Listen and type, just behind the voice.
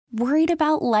Worried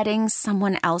about letting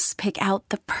someone else pick out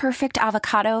the perfect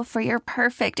avocado for your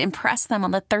perfect impress them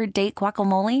on the third date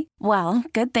guacamole? Well,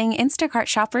 good thing Instacart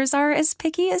shoppers are as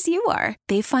picky as you are.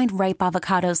 They find ripe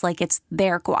avocados like it's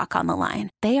their guac on the line.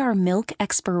 They are milk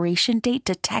expiration date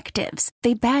detectives.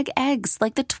 They bag eggs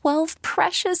like the 12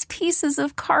 precious pieces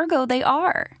of cargo they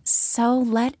are. So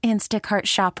let Instacart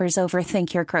shoppers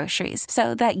overthink your groceries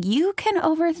so that you can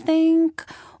overthink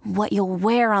what you'll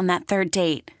wear on that third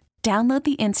date. Download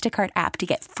the Instacart app to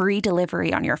get free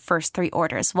delivery on your first 3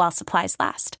 orders while supplies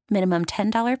last. Minimum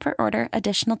 $10 per order.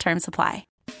 Additional terms apply.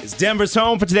 It's Denver's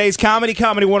home for today's Comedy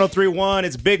 103.1.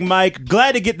 It's Big Mike.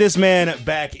 Glad to get this man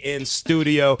back in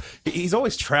studio. He's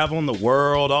always traveling the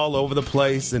world, all over the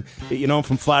place. And, you know,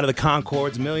 from Fly to the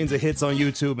Concords, millions of hits on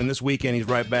YouTube. And this weekend, he's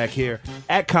right back here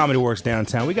at Comedy Works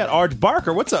downtown. We got Arj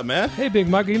Barker. What's up, man? Hey, Big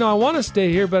Mike. You know, I want to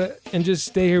stay here and just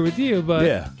stay here with you, but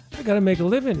yeah. I got to make a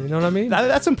living. You know what I mean?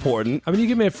 That's important. I mean, you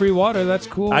give me a free water. That's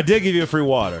cool. I did give you a free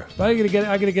water. But I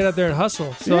got to get out there and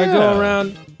hustle. So I go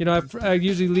around, you know, I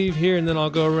usually leave here and then I'll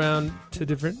go around to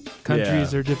different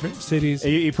countries or different cities.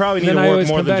 You probably need to work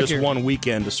more than just one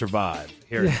weekend to survive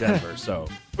here in Denver. So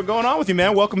what's going on with you,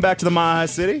 man? Welcome back to the Mile High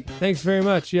City. Thanks very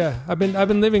much. Yeah. I've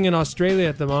been living in Australia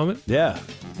at the moment. Yeah.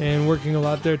 And working a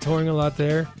lot there, touring a lot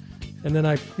there. And then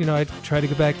I try to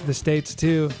get back to the States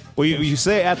too. Well, you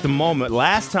say at the moment.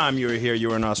 Last time you were here, you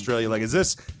were in Australia. Like,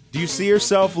 do you see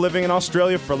yourself living in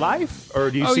Australia for life? Or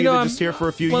do you see you're just here for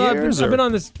a few years? I've been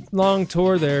on this long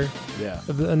tour there. Yeah.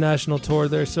 A national tour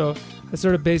there. So I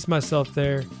sort of base myself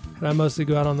there. And I mostly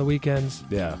go out on the weekends.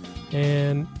 Yeah.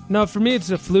 And no, for me,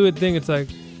 it's a fluid thing. It's like,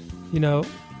 you know,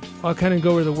 I'll kind of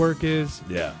go where the work is.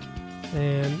 Yeah.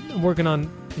 And I'm working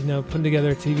on, you know, putting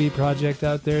together a TV project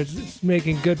out there. It's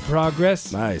making good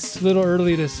progress. Nice. It's a little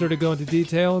early to sort of go into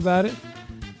detail about it.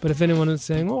 But if anyone is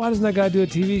saying, well, why doesn't that guy do a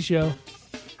TV show?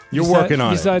 You're working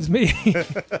on besides it. Besides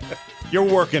me. You're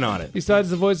working on it. Besides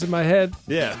the voice in my head.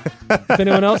 Yeah. If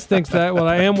anyone else thinks that, well,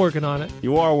 I am working on it.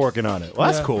 You are working on it. Well,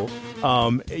 that's cool.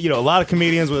 You know, a lot of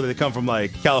comedians, whether they come from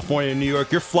like California, New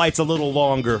York, your flight's a little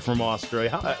longer from Australia.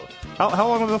 How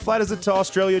long of a flight is it to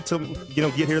Australia to, you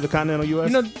know, get here to the continental U.S.?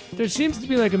 You know, there seems to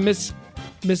be like a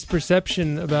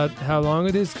misperception about how long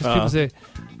it is because people say,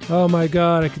 "Oh my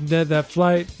God, I could that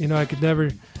flight. You know, I could never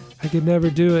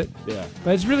do it." Yeah.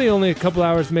 But it's really only a couple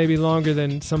hours, maybe longer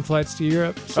than some flights to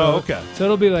Europe. So, okay. So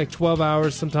it'll be like 12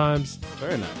 hours sometimes.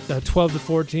 Very nice. 12 to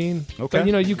 14. Okay. But,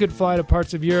 you know, you could fly to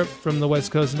parts of Europe from the West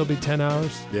Coast and it'll be 10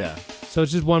 hours. Yeah. So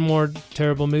it's just one more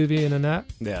terrible movie in a nap.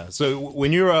 Yeah. So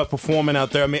when you're performing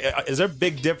out there, I mean, is there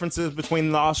big differences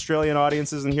between the Australian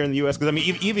audiences and here in the U.S.? Because, I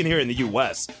mean, even here in the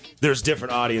U.S., there's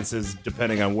different audiences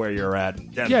depending on where you're at in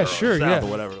Denver or South or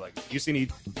whatever. Like, you see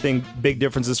anything big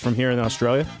differences from here in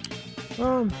Australia?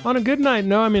 On a good night,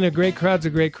 no. I mean, a great crowd's a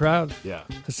great crowd. Yeah.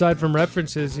 Aside from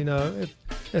references, you know,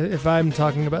 if I'm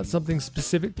talking about something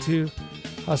specific to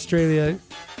Australia,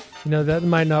 you know, that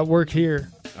might not work here.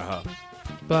 Uh-huh.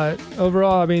 But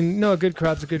overall, I mean, no, a good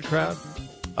crowd's a good crowd.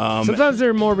 Sometimes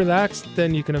they're more relaxed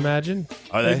than you can imagine.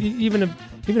 Are they? Like, even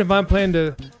if I'm playing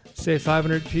to, say,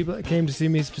 500 people that came to see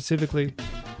me specifically,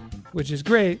 which is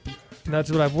great, and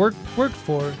that's what I've worked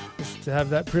for, is to have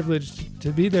that privilege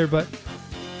to be there. But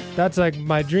that's like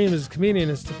my dream as a comedian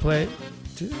is to play,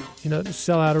 to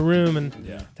sell out a room, and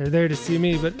they're there to see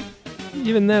me. But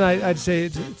even then, I'd say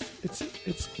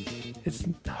it's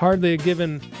hardly a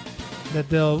given that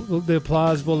the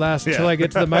applause will last until I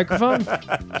get to the microphone.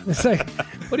 It's like,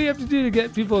 what do you have to do to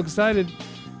get people excited?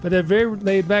 But they're very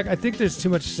laid back. I think there's too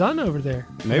much sun over there.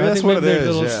 Maybe that's what it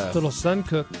is. Little sun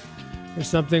cook or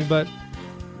something. But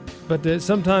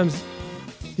sometimes,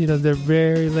 you know, they're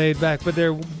very laid back. But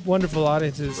they're wonderful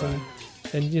audiences and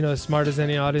you know, as smart as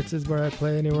any audiences where I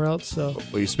play anywhere else. So,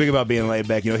 well, you speak about being laid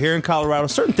back. You know, here in Colorado,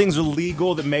 certain things are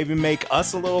legal that maybe make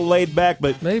us a little laid back.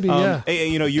 But maybe,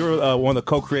 you know, you're one of the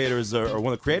co-creators or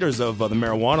one of the creators of the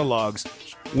marijuana laws.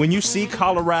 When you see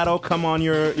Colorado come on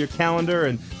your calendar,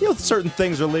 and you know certain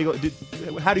things are legal,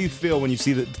 how do you feel when you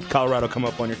see that Colorado come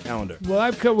up on your calendar? Well,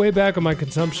 I've cut way back on my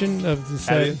consumption of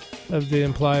the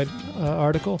implied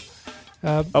article.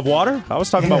 Of water? I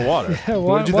was talking about water. Yeah,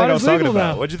 what did you think I was talking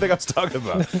about? What did you think I was talking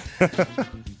about?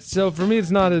 So for me, it's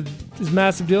not a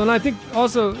massive deal. And I think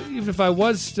also, even if I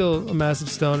was still a massive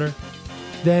stoner,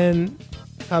 then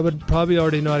I would probably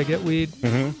already know how to get weed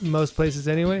in most places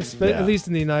anyways. But at least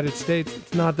in the United States,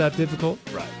 it's not that difficult.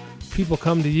 Right. People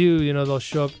come to you, you know, they'll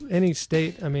show up any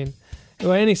state. I mean,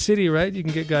 any city, right? You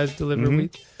can get guys deliver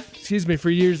weed. Excuse me,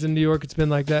 for years in New York, it's been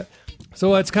like that.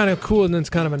 So it's kind of cool, and then it's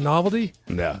kind of a novelty.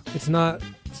 Yeah. It's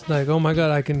like, oh my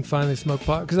God, I can finally smoke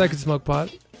pot. Because I could smoke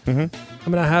pot I'm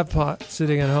gonna have pot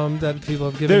sitting at home that people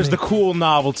have given There's me. the cool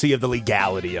novelty of the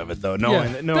legality of it, though,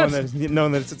 knowing Yeah,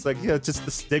 knowing that it's like just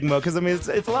the stigma. Because I mean, it's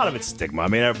a lot of it's stigma. I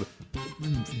mean,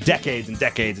 decades and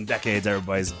decades and decades,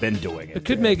 everybody's been doing it. It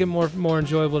could make it more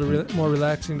enjoyable more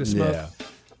relaxing to smoke. Yeah.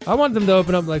 I want them to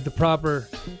open up like the proper,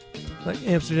 like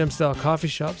Amsterdam style coffee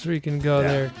shops where you can go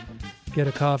there, get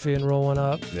a coffee and roll one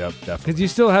up. Yep, definitely. Because you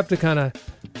still have to kind of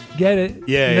get it.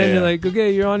 Yeah, and then yeah, you're yeah. like,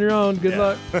 okay, you're on your own. Good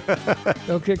luck.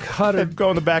 Don't get caught. Or Go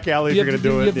in the back alley if you're gonna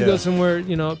do you it. have to go somewhere,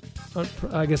 on,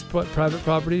 I guess private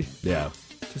property Yeah.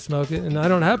 to smoke it. And I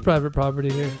don't have private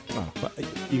property here. Oh, but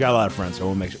you got a lot of friends, so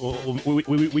we'll make sure.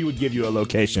 We would give you a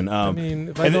location. I mean,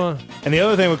 if I and, go and the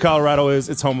other thing with Colorado is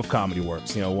it's home of Comedy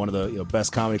Works. One of the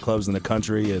best comedy clubs in the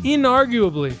country. And,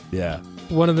 inarguably yeah.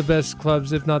 one of the best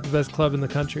clubs, if not the best club in the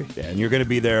country. Yeah, and you're going to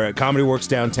be there at Comedy Works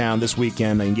downtown this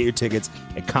weekend. And you can get your tickets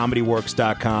at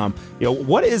comedyworks.com.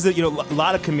 What is it? A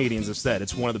lot of comedians have said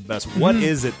it's one of the best. What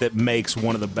is it that makes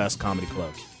one of the best comedy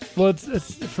clubs? Well,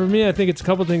 it's for me. I think it's a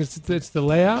couple things. It's the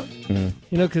layout,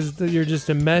 because you're just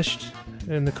enmeshed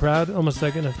in the crowd, almost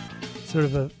like in a sort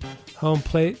of a home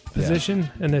plate position,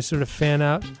 and they sort of fan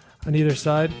out on either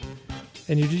side,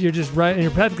 and you're just right, and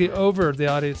you're practically over the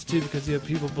audience too, because you have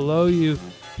people below you,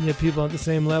 and you have people at the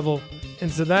same level, and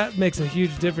so that makes a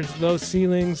huge difference. Low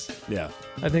ceilings. Yeah.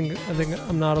 I think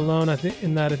I'm not alone. I think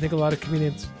a lot of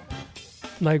comedians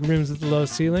like rooms with the low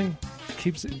ceiling.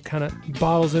 Keeps it kind of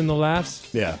bottles in the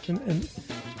laughs. Yeah. And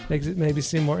makes it maybe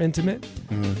seem more intimate.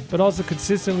 But also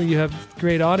consistently you have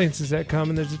great audiences that come,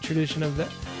 and there's a tradition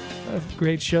of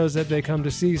great shows that they come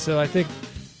to see. So I think,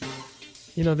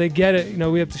 they get it.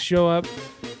 We have to show up,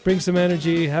 bring some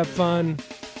energy, have fun.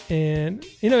 And,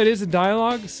 it is a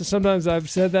dialogue. So sometimes I've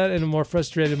said that in a more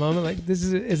frustrated moment. Like, this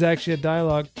is actually a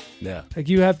dialogue. Yeah. Like,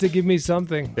 you have to give me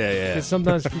something. Yeah. Because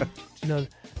sometimes,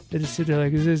 they just sit there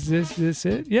like, is this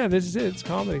it? Yeah, this is it. It's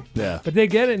comedy. Yeah. But they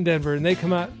get it in Denver, and they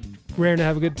come out raring to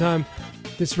have a good time.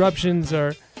 Disruptions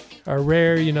are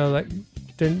rare. Like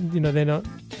they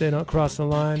don't cross the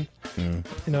line.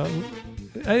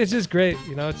 It's just great.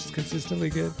 It's just consistently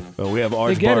good. Well, we have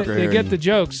Arj They get Barker it. here. They get the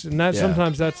jokes, and that Yeah.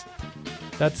 sometimes that's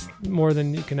more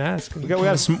than you can ask. We got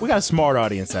a smart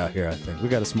audience out here. I think we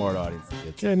got a smart audience.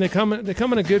 Yeah, and they come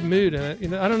in a good mood,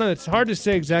 and I don't know. It's hard to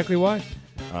say exactly why,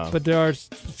 but there are a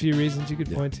few reasons you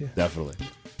could point to. Definitely,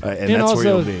 and And that's also, where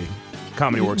you'll be.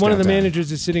 Comedy Works. One of the downtown.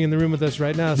 managers is sitting in the room with us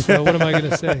right now. So what am I going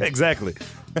to say? Exactly.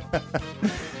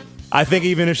 I think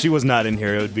even if she was not in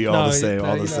here, it would be all the same.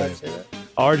 All the same.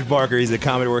 Arj Barker, he's at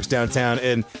Comedy Works downtown,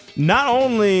 and not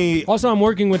only. Also, I'm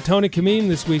working with Tony Kameen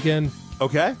this weekend,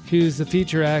 Okay. who's the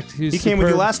feature act. He came with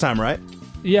you last time, right?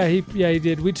 Yeah, he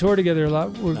did. We toured together a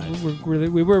lot.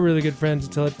 We were really good friends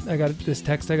until I got this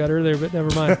text I got earlier, but never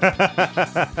mind.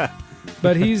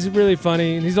 But he's really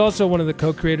funny, and he's also one of the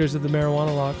co-creators of the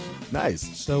Marijuana Locks.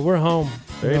 Nice. So we're home.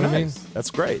 Very You know nice. what I mean?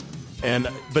 That's great.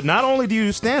 But not only do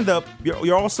you stand up,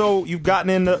 you've gotten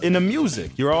into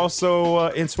music. You're also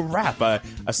into rap. I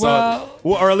saw,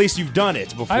 or at least you've done it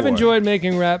before. I've enjoyed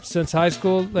making rap since high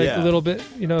school, Yeah. a little bit.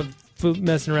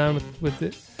 Messing around with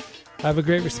it. I have a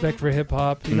great respect for hip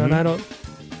hop, and I don't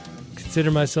consider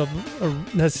myself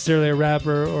necessarily a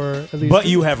rapper, or at least. But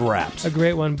you have rapped. A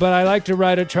great one. But I like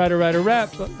to try to write a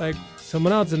rap like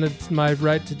someone else, and it's my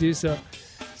right to do so.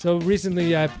 So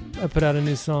recently, I put out a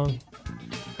new song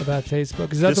about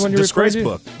Facebook. Is that the one you're Disgrace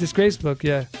referring to? Book. Disgrace Book,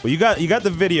 yeah. Well, you got the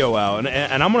video out,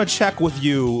 and I'm gonna check with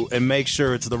you and make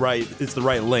sure it's the right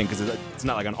link, because it's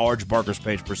not like on Arj Barker's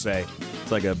page per se.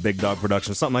 It's like a Big Dog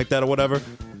Production, something like that, or whatever.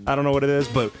 I don't know what it is,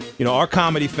 but our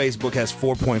comedy Facebook has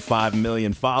 4.5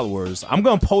 million followers. I'm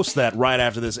gonna post that right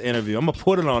after this interview. I'm gonna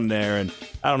put it on there, and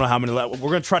I don't know how many. We're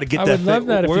gonna try to get I that. would love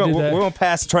that if you did that. We're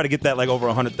gonna try to get that like over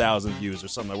 100,000 views or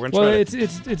something. We're gonna Well, try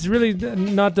it's really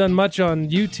not done much on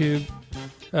YouTube,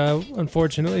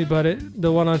 unfortunately, but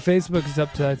the one on Facebook is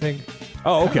up to, I think,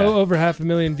 okay. over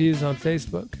 500,000 views on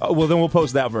Facebook. Oh, well, then we'll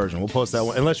post that version. We'll post that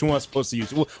one, unless you want us to post to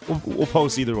YouTube. We'll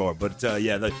post either or. But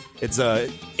it's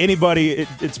anybody.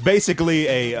 It's basically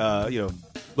a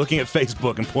looking at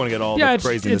Facebook and pointing at all the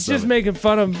craziness. It's just making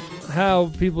fun of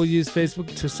how people use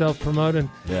Facebook to self-promote, and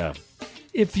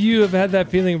if you have had that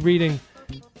feeling of reading,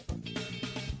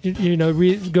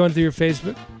 going through your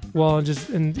Facebook wall and just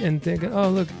and thinking, oh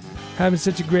look, having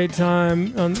such a great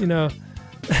time on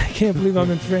I can't believe I'm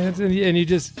in France, and you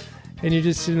just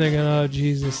sitting there going, oh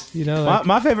Jesus,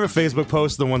 my favorite Facebook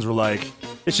posts are the ones where like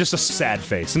it's just a sad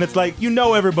face, and it's like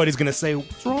everybody's gonna say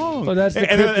what's wrong. Oh, that's the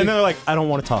and cryptic. they're like, I don't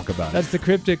want to talk about it. That's the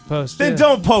cryptic post. Then yeah.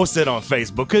 don't post it on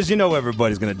Facebook, because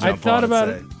everybody's gonna jump on. I thought about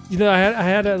and it. I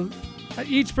had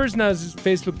each person has a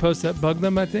Facebook post that bugged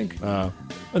them, I think.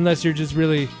 Unless you're just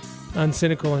really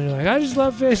uncynical and you're like, I just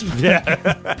love Facebook.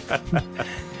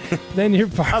 Yeah. Then you're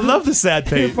part. I love the sad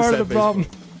page. You're part of the problem.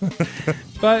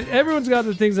 But everyone's got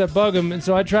the things that bug them, and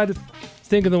so I try to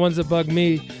think of the ones that bug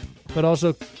me, but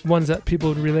also ones that people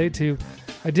would relate to.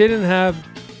 I didn't have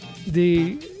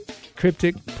the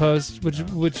cryptic post,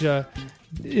 which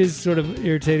is sort of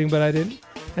irritating, but I didn't.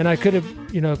 And I could have,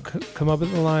 come up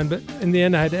with a line, but in the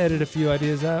end, I had to edit a few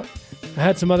ideas out. I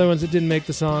had some other ones that didn't make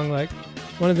the song. Like,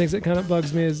 one of the things that kind of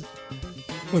bugs me is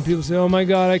when people say, oh my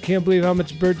God, I can't believe how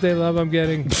much birthday love I'm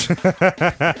getting.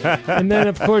 And then,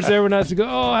 of course, everyone has to go,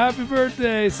 oh, happy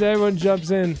birthday. So everyone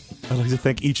jumps in. I'd like to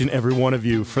thank each and every one of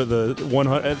you for the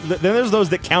 100. Then there's those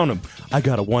that count them. I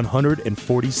got a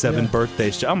 147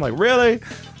 birthdays. I'm like, really?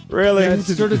 Really? Yeah, it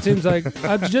sort of seems like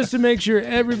just to make sure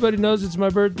everybody knows it's my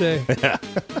birthday. Yeah.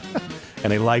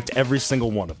 And they liked every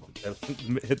single one of them.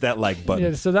 Hit that like button.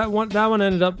 Yeah, so that one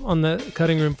ended up on the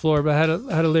cutting room floor, but I had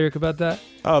a lyric about that.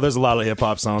 Oh, there's a lot of hip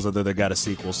hop songs out there that got a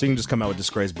sequel, so you can just come out with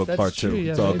Disgrace Book That's Part true, 2.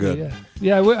 yeah, It's all maybe, good.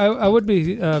 Yeah, I would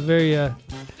be very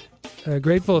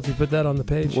grateful if you put that on the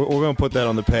page. We're going to put that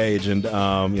on the page, and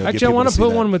actually, I want to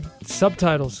put one with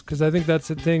subtitles because I think that's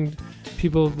the thing.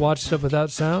 People watch stuff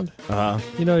without sound.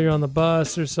 You're on the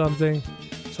bus or something,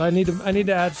 so I need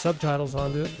to add subtitles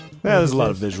onto it. Yeah, there's a lot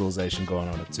of visualization going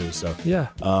on it too. So yeah.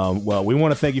 Well, we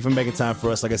want to thank you for making time for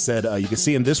us. Like I said, you can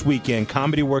see him this weekend.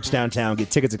 Comedy Works downtown.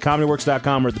 Get tickets at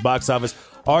comedyworks.com or at the box office.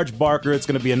 Arch Barker. It's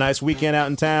going to be a nice weekend out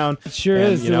in town. It sure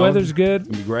is. The weather's good. It's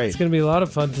going to be great. It's going to be a lot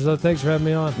of fun. So thanks for having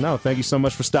me on. No, thank you so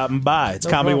much for stopping by. It's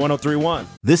Comedy 1031.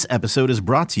 This episode is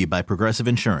brought to you by Progressive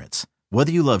Insurance.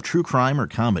 Whether you love true crime or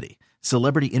comedy,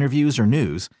 celebrity interviews or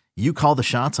news, you call the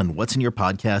shots on what's in your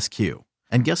podcast queue.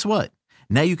 And guess what?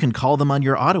 Now you can call them on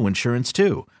your auto insurance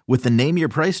too with the Name Your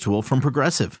Price tool from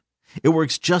Progressive. It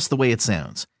works just the way it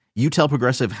sounds. You tell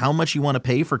Progressive how much you want to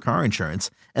pay for car insurance,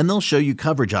 and they'll show you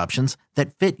coverage options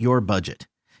that fit your budget.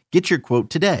 Get your quote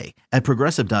today at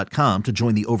Progressive.com to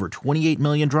join the over 28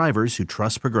 million drivers who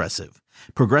trust Progressive.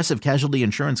 Progressive Casualty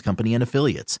Insurance Company and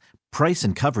Affiliates. Price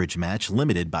and coverage match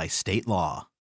limited by state law.